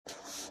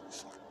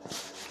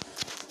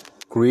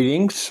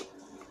Greetings,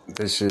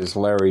 this is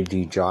Larry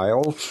D.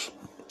 Giles.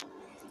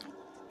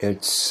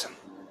 It's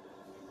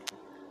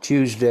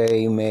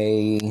Tuesday,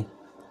 May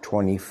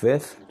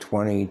 25th,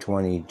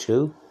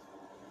 2022.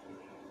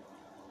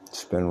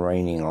 It's been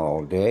raining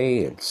all day.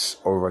 It's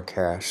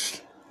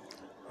overcast,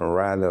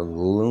 rather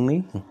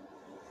gloomy,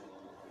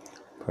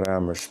 but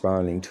I'm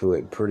responding to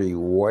it pretty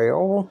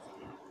well.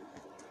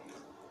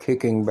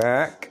 Kicking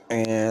back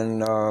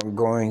and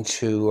going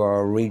to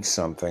read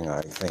something,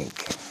 I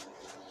think.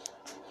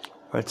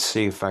 Let's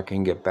see if I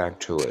can get back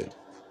to it.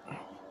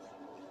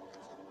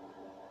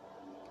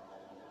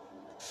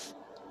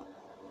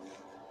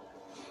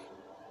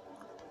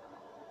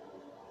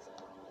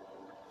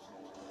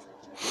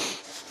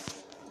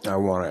 I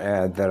want to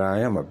add that I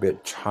am a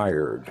bit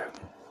tired,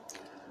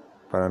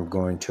 but I'm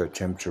going to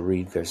attempt to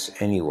read this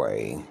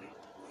anyway.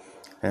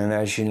 And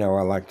as you know,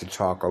 I like to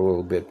talk a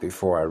little bit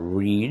before I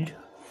read.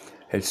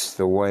 It's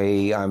the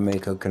way I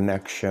make a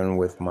connection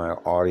with my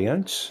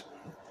audience.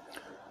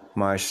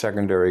 My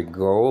secondary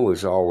goal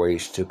is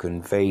always to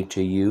convey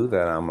to you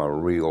that I'm a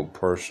real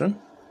person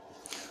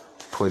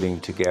putting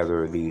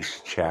together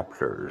these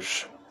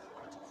chapters.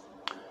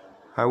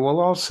 I will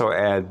also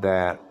add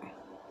that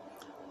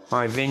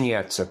my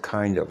vignettes are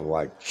kind of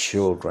like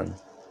children,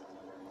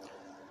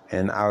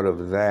 and out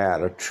of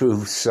that, a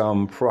truth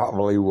some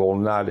probably will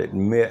not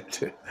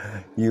admit.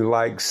 You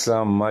like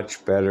some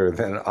much better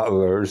than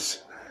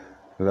others,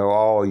 though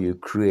all you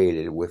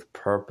created with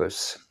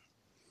purpose.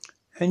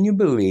 And you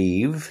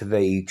believe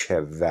they each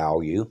have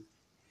value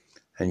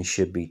and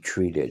should be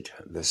treated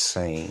the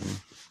same.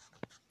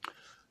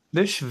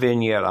 This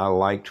vignette I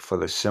liked for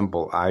the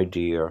simple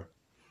idea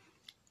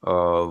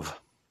of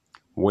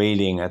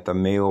waiting at the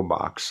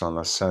mailbox on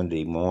a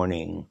Sunday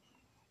morning.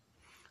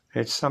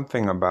 It's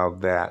something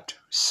about that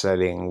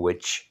setting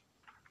which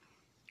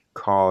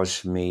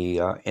caused me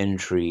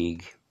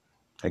intrigue,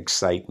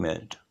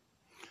 excitement.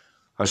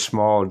 A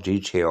small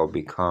detail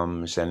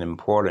becomes an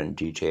important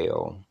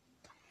detail.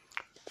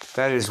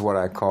 That is what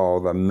I call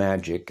the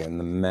magic and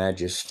the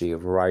majesty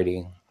of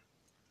writing.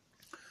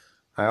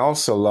 I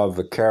also love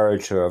the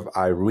character of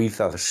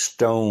Iretha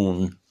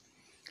Stone,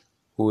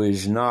 who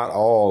is not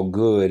all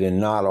good and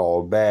not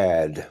all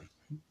bad.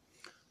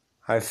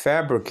 I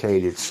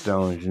fabricated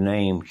Stone's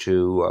name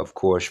to, of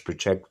course,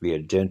 protect the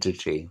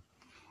identity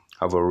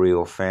of a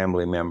real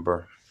family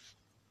member.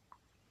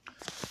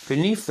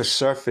 Beneath the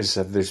surface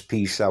of this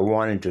piece, I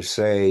wanted to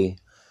say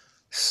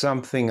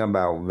something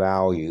about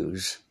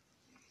values,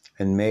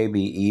 and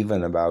maybe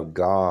even about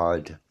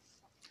God,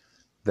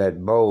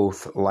 that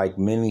both, like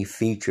many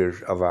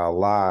features of our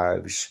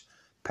lives,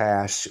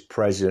 past,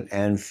 present,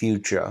 and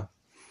future,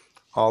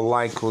 are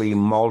likely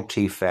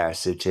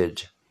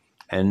multifaceted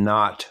and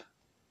not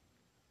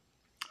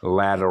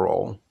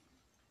lateral.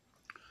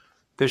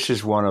 This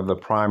is one of the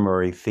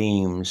primary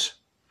themes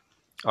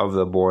of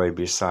The Boy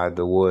Beside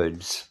the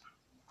Woods.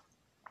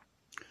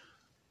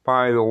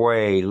 By the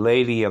way,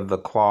 Lady of the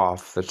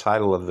Cloth, the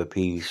title of the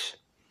piece,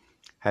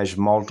 has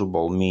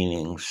multiple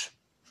meanings.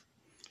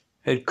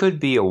 It could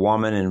be a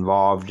woman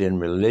involved in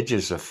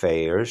religious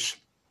affairs,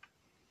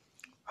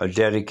 a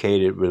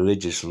dedicated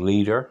religious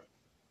leader,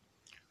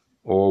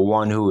 or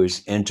one who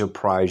is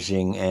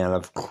enterprising and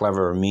of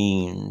clever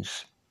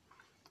means,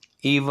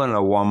 even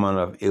a woman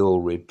of ill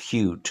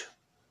repute,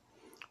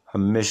 a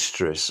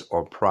mistress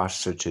or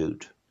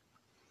prostitute.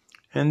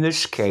 In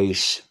this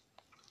case,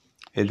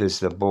 it is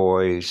the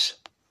boy's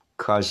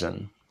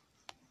cousin,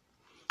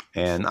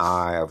 and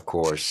I, of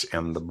course,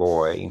 am the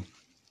boy.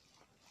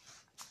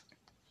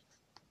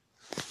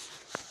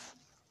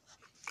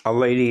 A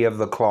Lady of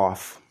the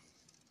Cloth.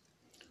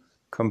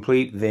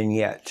 Complete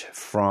vignette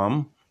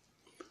from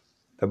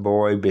The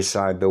Boy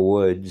Beside the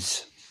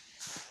Woods.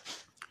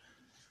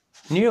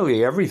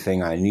 Nearly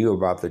everything I knew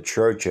about the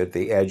church at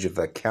the edge of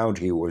the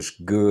county was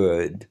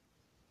good.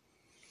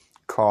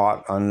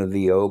 Caught under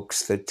the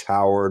oaks that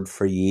towered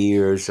for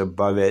years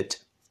above it,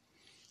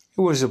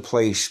 it was a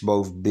place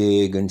both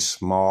big and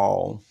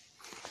small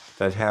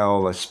that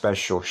held a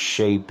special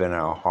shape in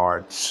our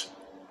hearts.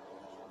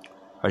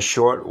 A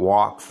short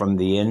walk from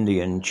the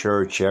Indian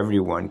church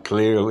everyone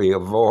clearly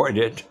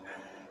avoided.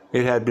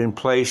 It had been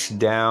placed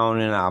down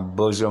in our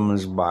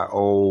bosoms by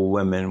old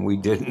women we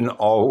didn't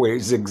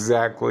always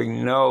exactly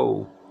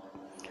know,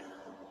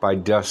 by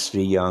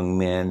dusty young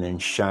men in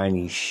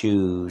shiny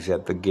shoes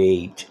at the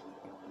gate.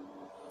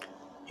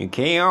 You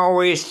can't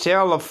always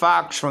tell the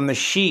fox from the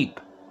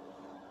sheep,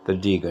 the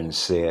deacon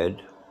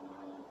said.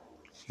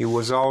 He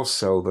was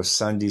also the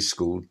Sunday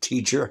school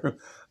teacher,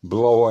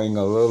 blowing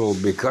a little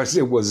because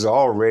it was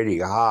already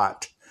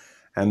hot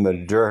and the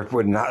dirt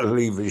would not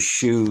leave his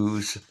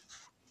shoes.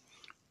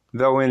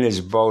 Though in his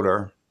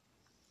boater,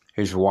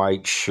 his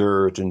white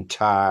shirt and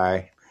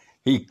tie,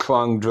 he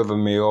clung to the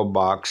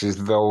mailbox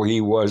as though he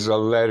was a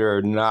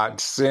letter not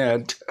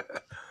sent.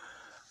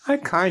 I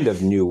kind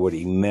of knew what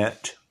he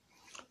meant,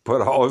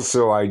 but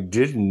also I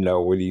didn't know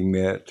what he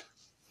meant.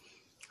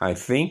 I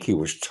think he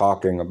was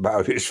talking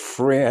about his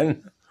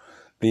friend,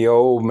 the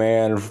old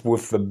man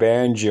with the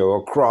banjo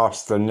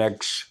across the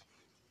next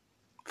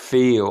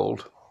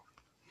field.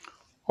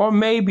 Or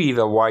maybe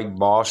the white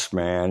boss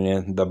man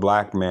and the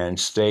black man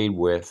stayed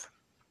with.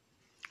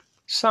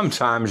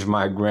 Sometimes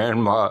my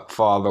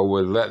grandfather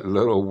would let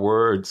little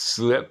words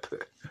slip,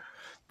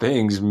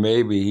 things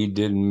maybe he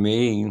didn't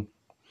mean.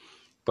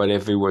 But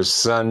if it was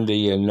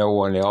Sunday and no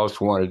one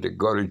else wanted to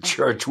go to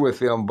church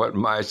with him but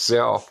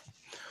myself,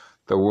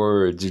 the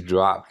words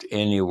dropped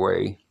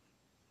anyway.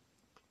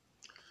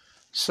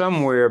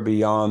 Somewhere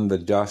beyond the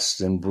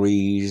dust and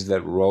breeze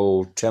that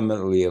rolled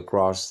timidly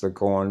across the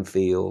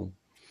cornfield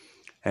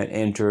and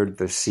entered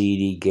the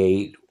seedy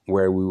gate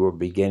where we were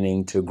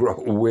beginning to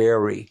grow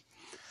weary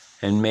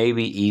and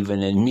maybe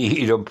even in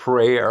need of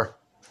prayer,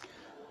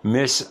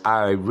 Miss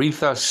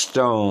Iretha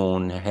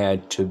Stone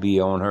had to be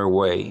on her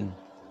way.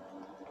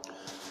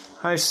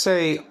 I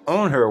say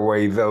on her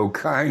way, though,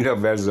 kind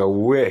of as a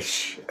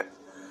wish.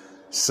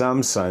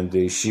 Some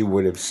Sundays she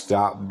would have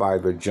stopped by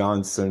the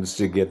Johnsons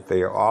to get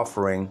their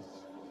offering.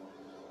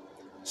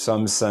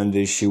 Some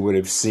Sundays she would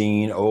have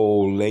seen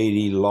old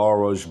Lady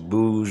Laura's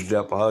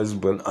boozed-up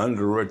husband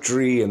under a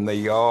tree in the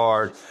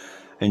yard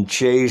and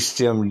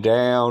chased him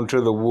down to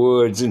the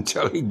woods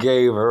until he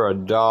gave her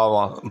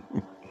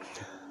 $1.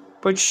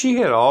 But she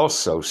had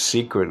also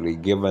secretly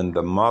given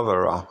the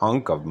mother a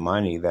hunk of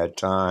money that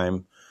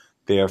time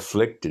the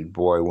afflicted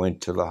boy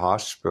went to the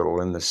hospital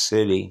in the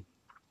city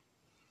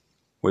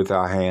with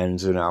our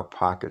hands in our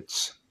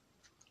pockets.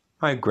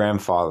 My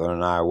grandfather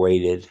and I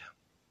waited.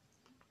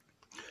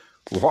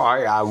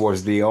 Why I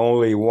was the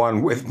only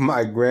one with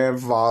my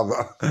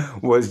grandfather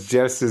was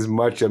just as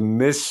much a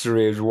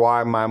mystery as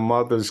why my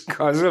mother's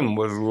cousin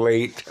was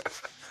late.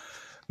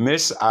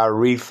 Miss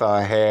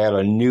Iretha had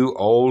a new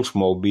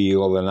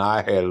Oldsmobile and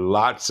I had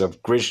lots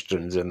of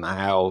Christians in the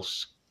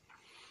house.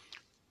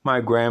 My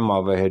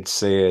grandmother had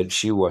said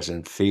she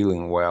wasn't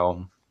feeling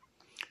well,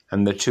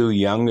 and the two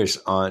youngest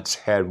aunts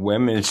had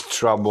women's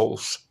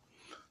troubles.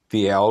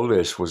 The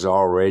eldest was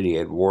already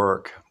at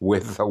work,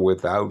 with or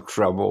without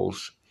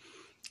troubles,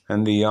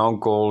 and the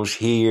uncles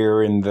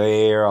here and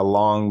there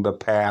along the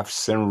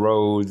paths and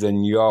roads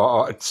and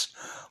yards,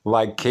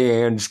 like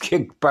cans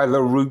kicked by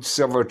the roots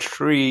of a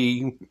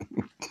tree.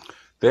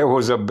 There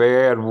was a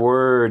bad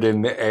word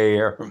in the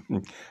air,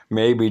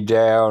 maybe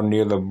down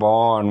near the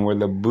barn where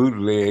the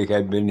bootleg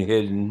had been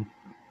hidden.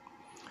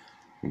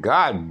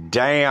 God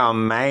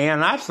damn,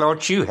 man, I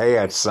thought you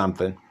had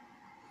something,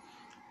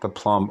 the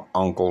plump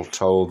uncle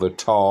told the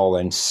tall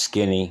and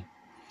skinny,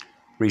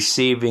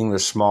 receiving the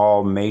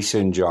small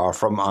mason jar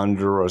from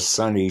under a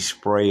sunny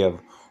spray of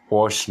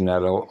horse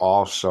nettle,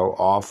 also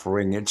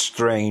offering its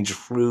strange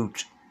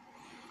fruit.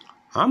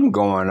 I'm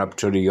going up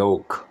to the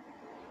oak.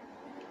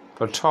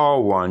 The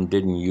tall one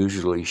didn't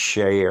usually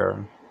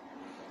share,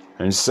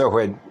 and so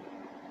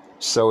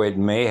it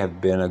may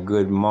have been a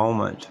good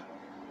moment.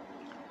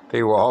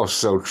 They were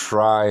also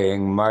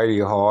trying mighty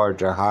hard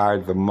to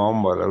hide the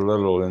moment a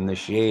little in the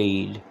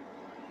shade.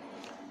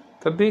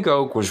 The big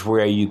oak was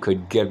where you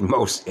could get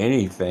most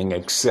anything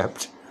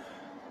except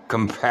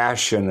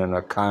compassion and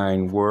a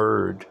kind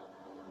word.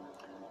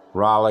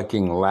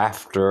 Rollicking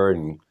laughter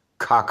and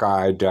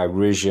cockeyed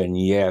derision,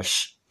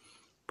 yes,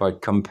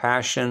 but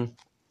compassion,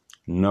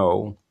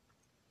 no.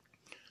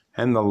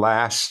 And the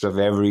last of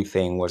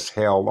everything was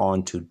held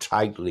on to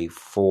tightly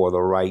for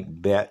the right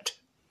bet.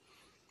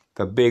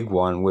 The big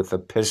one with the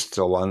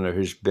pistol under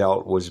his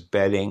belt was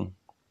betting.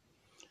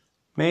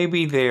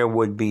 Maybe there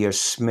would be a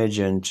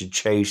smidgen to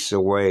chase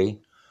away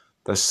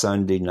the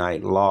Sunday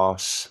night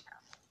loss.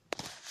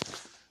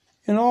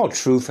 In all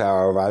truth,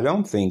 however, I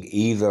don't think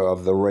either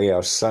of the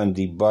rare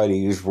Sunday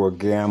buddies were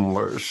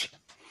gamblers,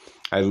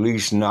 at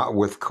least not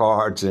with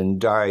cards and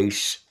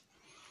dice.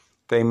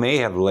 They may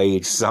have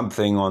laid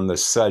something on the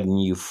sudden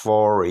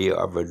euphoria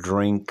of a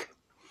drink,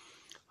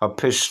 a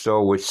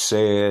pistol which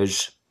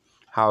says,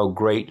 "How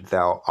great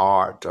thou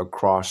art,"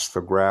 across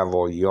the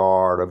gravel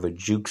yard of a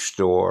juke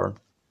store.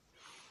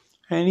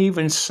 And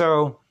even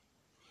so,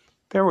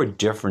 there were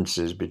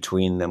differences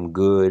between them,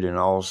 good and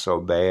also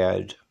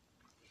bad.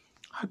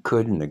 I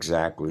couldn't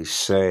exactly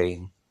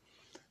say,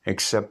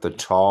 except the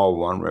tall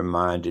one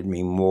reminded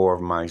me more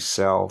of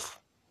myself,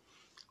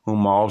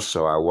 whom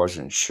also I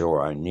wasn't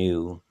sure I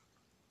knew.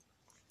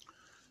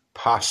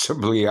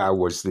 Possibly I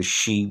was the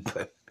sheep,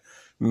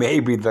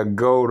 maybe the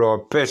goat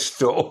or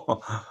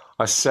pistol,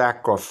 a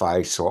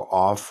sacrifice or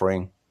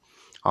offering,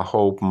 a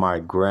hope my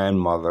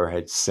grandmother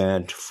had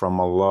sent from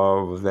a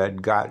love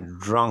that got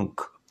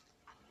drunk.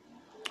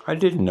 I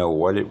didn't know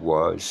what it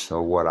was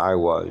or what I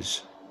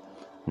was,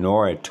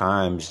 nor at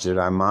times did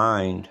I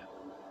mind.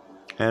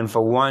 And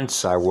for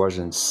once I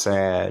wasn't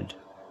sad.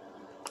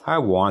 I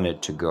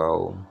wanted to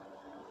go.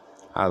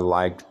 I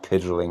liked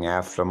piddling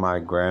after my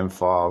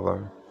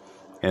grandfather,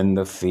 in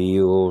the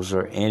fields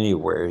or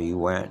anywhere he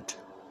went.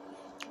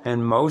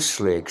 And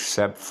mostly,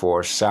 except for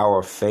a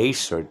sour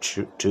face or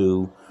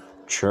two,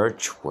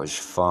 church was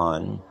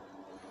fun.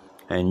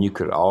 And you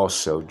could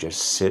also just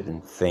sit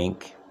and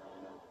think.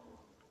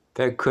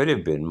 There could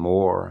have been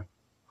more.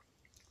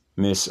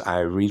 Miss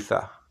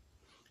Iretha,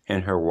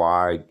 in her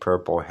wide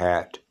purple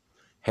hat,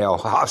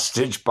 held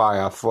hostage by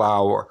a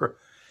flower.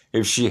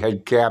 If she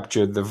had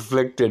captured the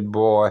afflicted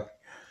boy,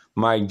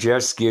 might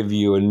just give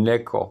you a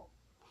nickel.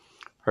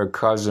 Her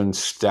cousin's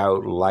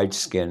stout,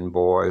 light-skinned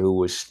boy who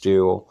was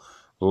still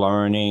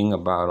learning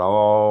about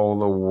all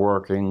the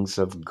workings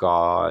of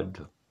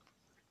God.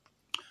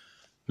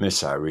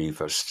 Miss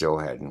Iretha still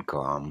hadn't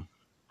come.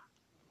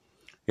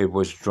 It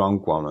was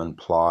drunk woman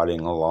plodding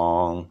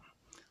along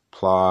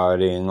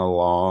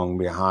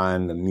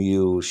behind the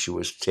mule she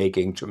was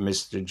taking to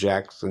Mr.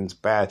 Jackson's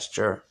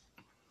pasture.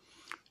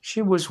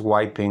 She was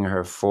wiping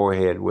her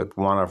forehead with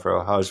one of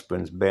her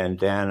husband's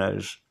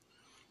bandanas,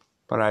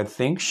 but I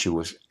think she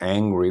was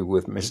angry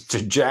with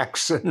Mr.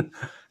 Jackson,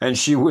 and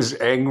she was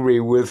angry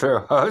with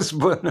her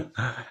husband,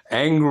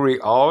 angry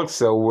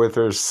also with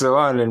her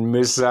son and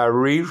Miss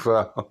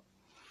Iretha.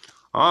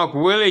 Unc'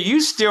 Willie, you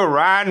still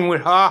riding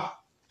with her?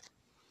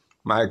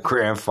 My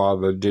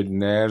grandfather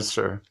didn't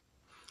answer.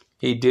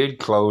 He did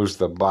close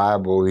the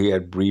Bible he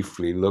had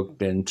briefly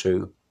looked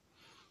into.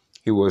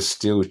 He was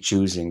still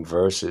choosing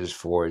verses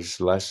for his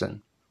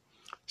lesson.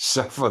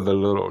 Suffer the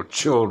little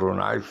children,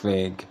 I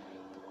think.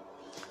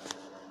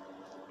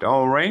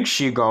 Don't think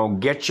she gonna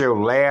get your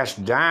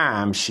last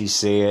dime, she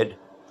said,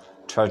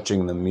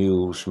 touching the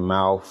mule's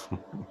mouth.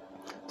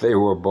 They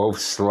were both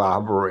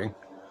slobbering.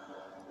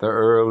 The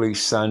early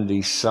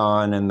Sunday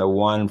sun and the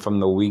one from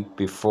the week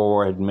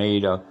before had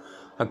made a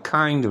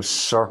kind of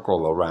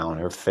circle around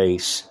her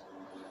face,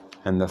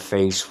 and the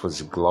face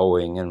was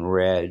glowing and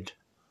red,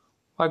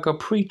 like a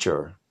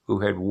preacher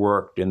who had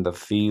worked in the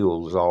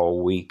fields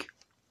all week.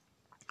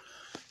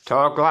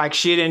 Talk like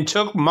she done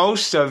took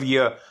most of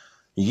your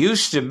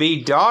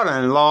used-to-be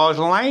daughter-in-law's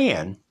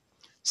land.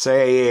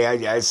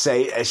 Say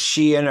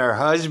she and her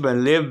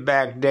husband lived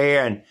back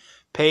there and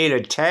paid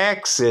her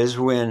taxes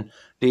when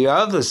the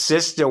other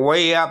sister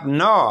way up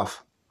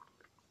north.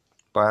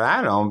 But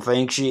I don't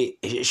think she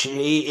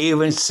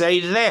even say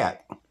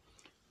that.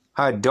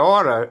 Her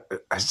daughter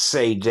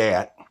say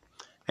that,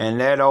 and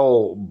that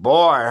old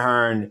boy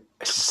hern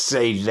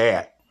say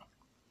that.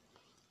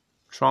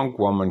 Drunk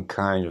woman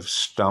kind of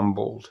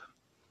stumbled,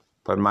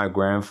 but my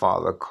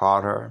grandfather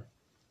caught her,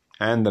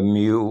 and the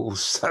mule,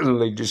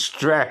 suddenly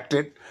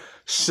distracted,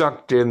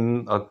 sucked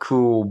in a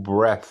cool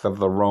breath of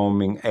the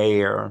roaming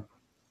air.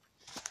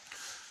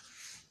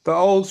 The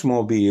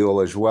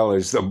Oldsmobile, as well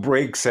as the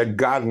brakes, had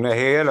gotten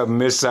ahead of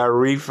Miss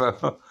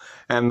Iretha,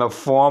 and the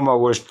former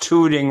was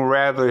tooting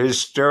rather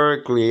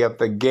hysterically at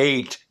the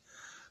gate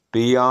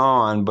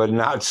beyond, but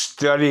not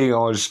studying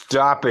on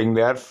stopping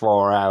that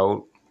far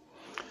out.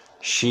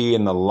 She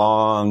and the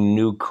long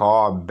new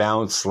car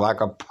bounced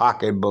like a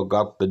pocketbook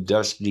up the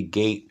dusty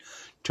gate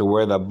to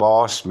where the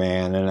boss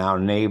man and our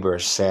neighbor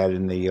sat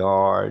in the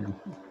yard.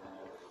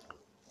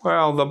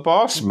 Well, the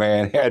boss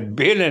man had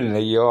been in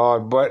the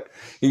yard, but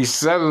he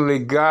suddenly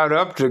got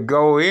up to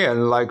go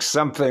in like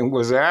something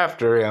was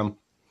after him.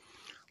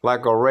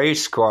 Like a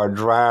race car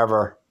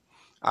driver,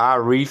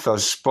 Iretha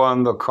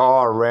spun the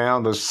car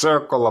around a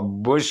circle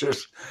of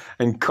bushes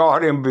and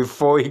caught him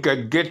before he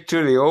could get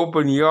to the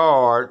open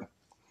yard.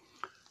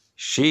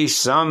 She's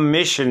some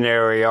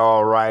missionary,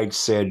 all right,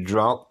 said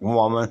drunk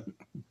woman.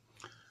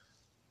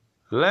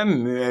 Let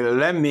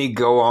me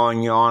go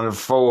on yonder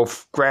before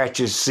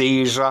scratches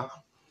Caesar.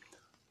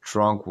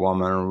 Drunk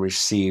woman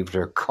received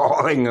her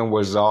calling and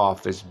was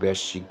off as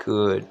best she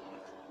could.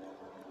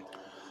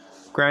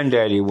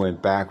 Granddaddy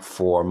went back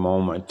for a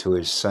moment to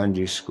his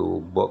Sunday school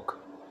book,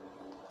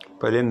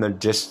 but in the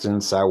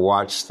distance I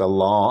watched the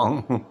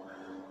long,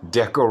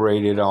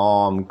 decorated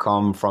arm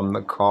come from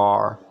the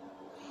car,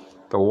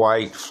 the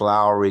white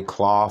flowery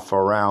cloth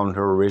around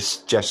her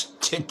wrist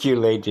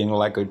gesticulating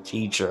like a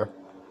teacher.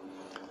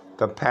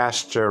 The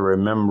pastor,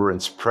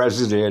 remembrance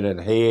president, and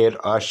head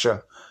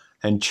usher,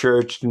 and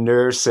church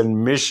nurse,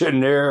 and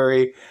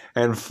missionary,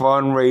 and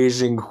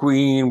fundraising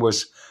queen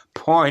was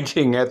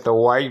pointing at the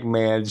white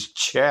man's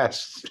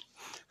chest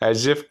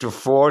as if to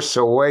force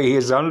away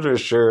his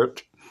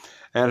undershirt,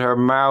 and her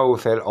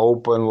mouth had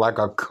opened like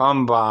a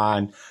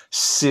combine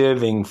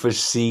sieving for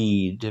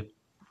seed.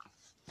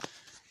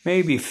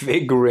 Maybe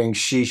figuring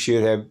he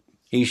should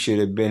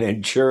have been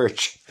in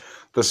church,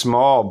 the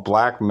small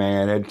black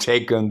man had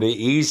taken the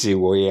easy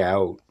way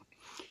out.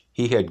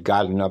 He had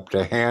gotten up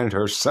to hand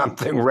her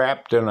something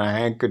wrapped in a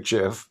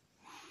handkerchief,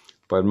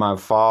 but my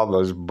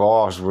father's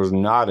boss was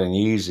not an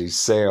easy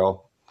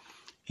sell.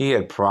 He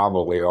had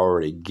probably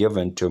already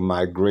given to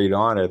my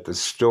great-aunt at the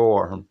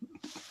store.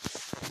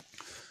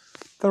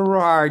 The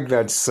ride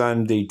that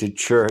Sunday to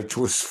church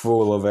was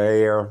full of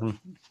air,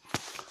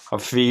 a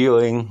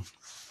feeling.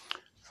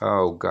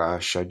 Oh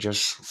gosh, I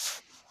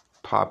just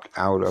popped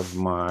out of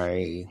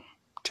my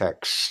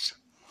text.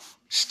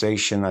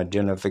 Station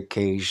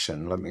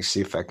identification. Let me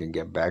see if I can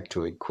get back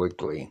to it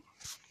quickly.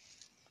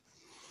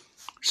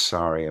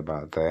 Sorry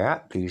about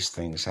that. These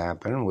things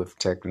happen with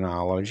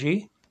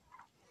technology.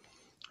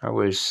 I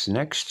was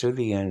next to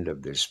the end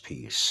of this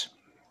piece.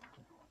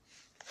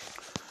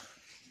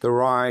 The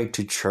ride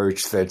to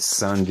church that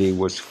Sunday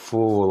was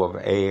full of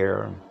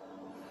air.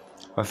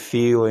 a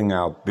feeling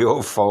our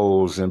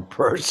billfolds and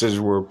purses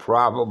were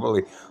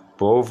probably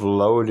both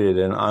loaded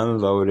and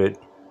unloaded,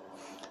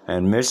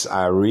 and Miss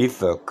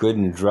Iretha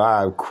couldn't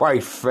drive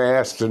quite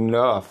fast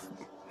enough.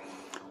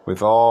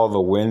 With all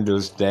the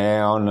windows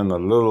down and the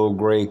little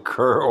gray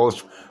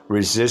curls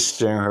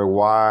resisting her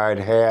wide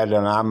hat,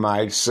 and I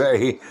might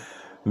say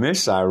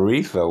Miss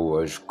Iretha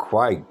was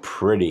quite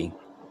pretty,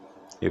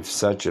 if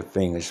such a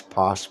thing is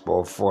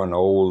possible for an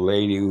old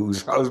lady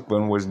whose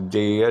husband was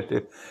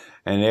dead,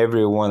 and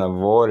everyone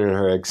avoided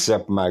her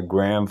except my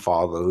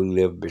grandfather, who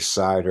lived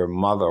beside her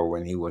mother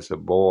when he was a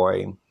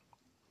boy.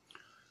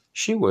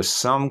 She was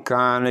some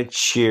kind of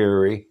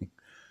cheery,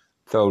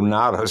 though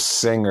not a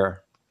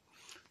singer.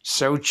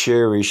 So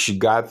cheery she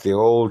got the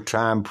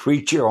old-time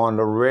preacher on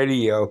the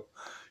radio,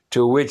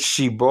 to which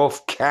she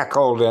both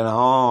cackled and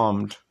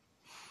hummed.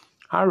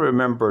 I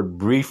remembered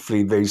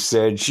briefly they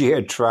said she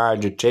had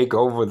tried to take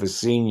over the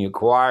senior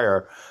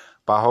choir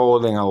by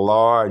holding a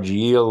large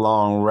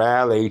year-long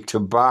rally to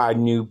buy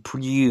new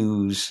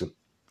pews.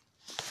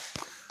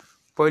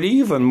 But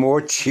even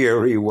more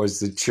cheery was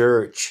the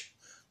church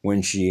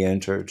when she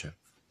entered.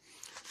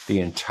 The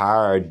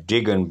entire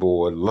digging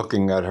board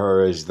looking at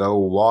her as though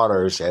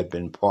waters had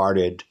been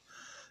parted.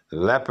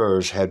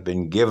 Lepers had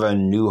been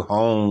given new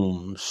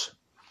homes.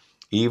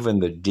 Even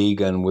the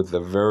deacon with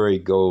the very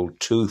gold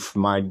tooth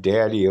my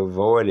daddy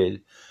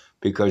avoided,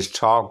 because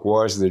talk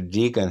was the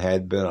deacon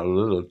had been a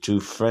little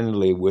too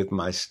friendly with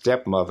my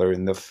stepmother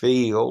in the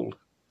field.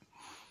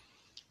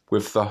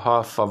 With the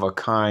huff of a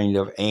kind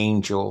of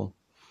angel,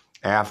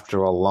 after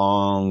a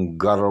long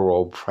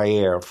guttural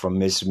prayer from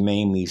Miss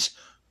Mamie's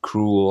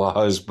cruel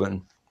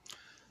husband,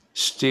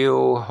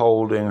 still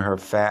holding her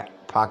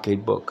fat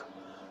pocketbook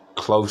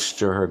close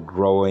to her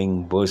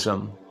growing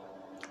bosom,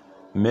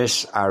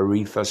 Miss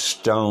Iretha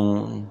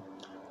Stone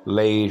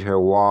laid her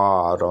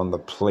wad on the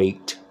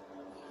plate,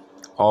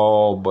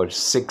 all but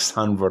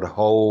 600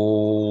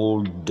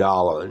 whole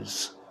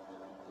dollars.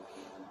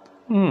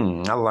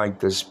 I like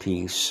this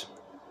piece.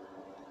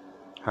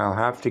 I'll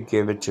have to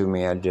give it to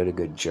me. I did a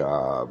good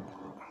job.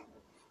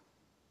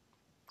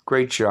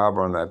 Great job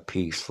on that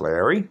piece,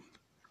 Larry.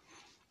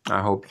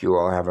 I hope you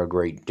all have a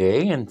great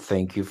day, and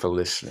thank you for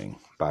listening.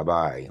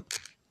 Bye-bye.